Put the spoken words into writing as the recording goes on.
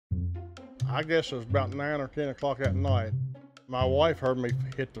I guess it was about 9 or 10 o'clock at night. My wife heard me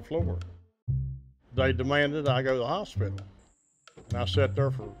hit the floor. They demanded I go to the hospital. And I sat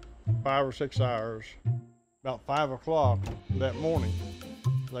there for 5 or 6 hours. About 5 o'clock that morning,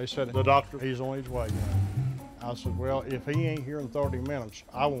 they said, the doctor, he's on his way now. I said, well, if he ain't here in 30 minutes,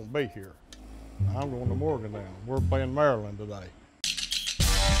 I won't be here. I'm going to Morgantown. We're playing Maryland today.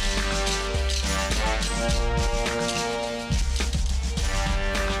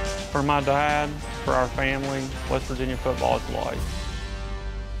 For my dad, for our family, West Virginia football is life.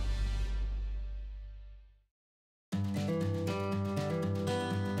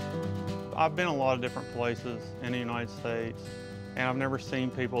 I've been a lot of different places in the United States, and I've never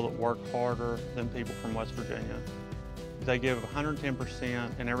seen people that work harder than people from West Virginia. They give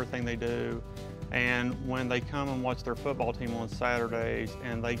 110% in everything they do, and when they come and watch their football team on Saturdays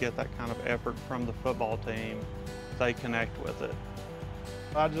and they get that kind of effort from the football team, they connect with it.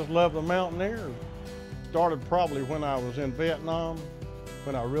 I just love the Mountaineers. Started probably when I was in Vietnam,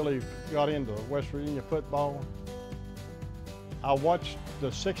 when I really got into West Virginia football. I watched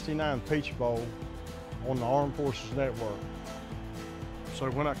the '69 Peach Bowl on the Armed Forces Network. So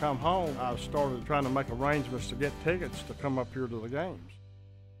when I come home, I started trying to make arrangements to get tickets to come up here to the games.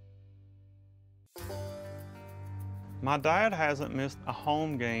 My dad hasn't missed a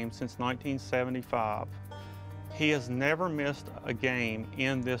home game since 1975. He has never missed a game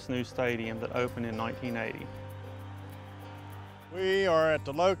in this new stadium that opened in 1980. We are at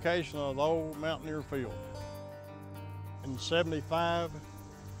the location of the old Mountaineer Field. In '75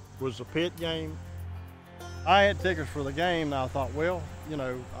 was the pit game. I had tickets for the game, and I thought, well, you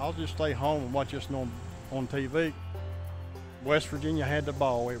know, I'll just stay home and watch this on TV. West Virginia had the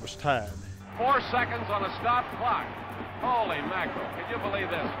ball. It was tied. 4 seconds on a stop clock. Holy mackerel, can you believe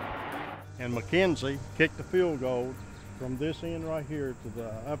this? And McKenzie kicked the field goal from this end right here to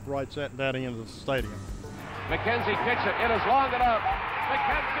the uprights at that end of the stadium. McKenzie kicks it. It is long enough.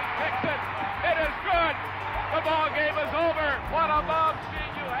 McKenzie kicks it. It is good. The ball game is over. What a bomb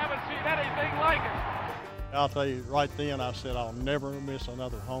scene. You haven't seen anything like it. I'll tell you right then, I said I'll never miss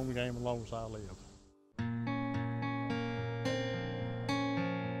another home game as long as I live.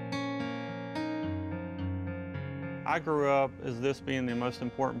 I grew up as this being the most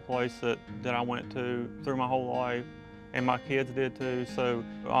important place that I went to through my whole life, and my kids did too. So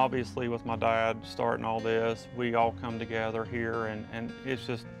obviously with my dad starting all this, we all come together here, and it's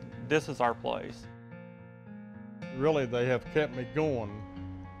just, this is our place. Really, they have kept me going,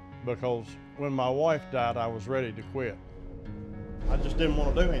 because when my wife died, I was ready to quit. I just didn't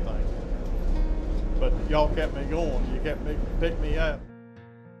want to do anything. But y'all kept me going. You kept me, picked me up.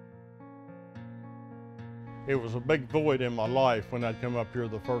 It was a big void in my life when I'd come up here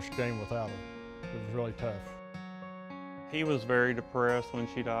the first game without her. It was really tough. He was very depressed when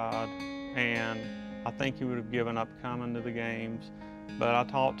she died, and I think he would have given up coming to the games. But I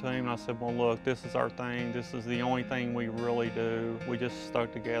talked to him and I said, well, look, this is our thing. This is the only thing we really do. We just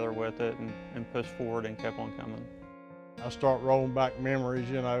stuck together with it and pushed forward and kept on coming. I start rolling back memories,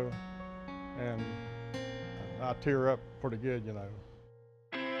 you know, and I tear up pretty good, you know.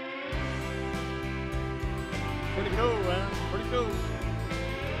 Pretty cool, man, pretty cool.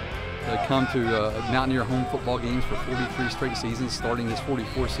 To come to Mountaineer home football games for 43 straight seasons, starting this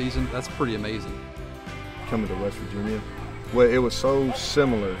 44th season, that's pretty amazing. Coming to West Virginia, well, it was so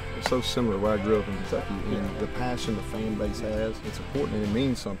similar. It's so similar where I grew up in Kentucky, and the passion the fan base has, it's important and it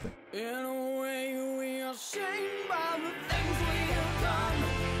means something. In a way, we are shamed by the things we have done.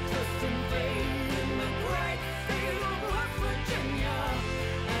 Just invade in the great state of West Virginia.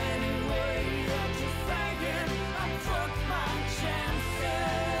 Anyway, I just sang it, I took my chances.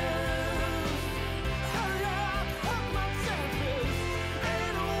 I took my chances.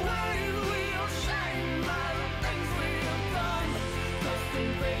 In a way, we are shamed by the things we have done. Just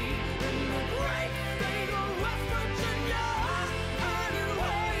invade in the great state of West Virginia.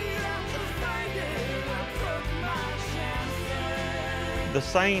 Anyway, I just sang it, I took my chances. The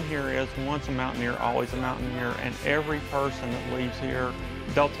saying here is, once a Mountaineer, always a Mountaineer, and every person that leaves here,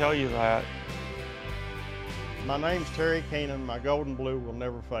 they'll tell you that. My name's Terry Keenan. My golden blue will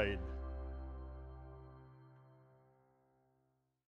never fade.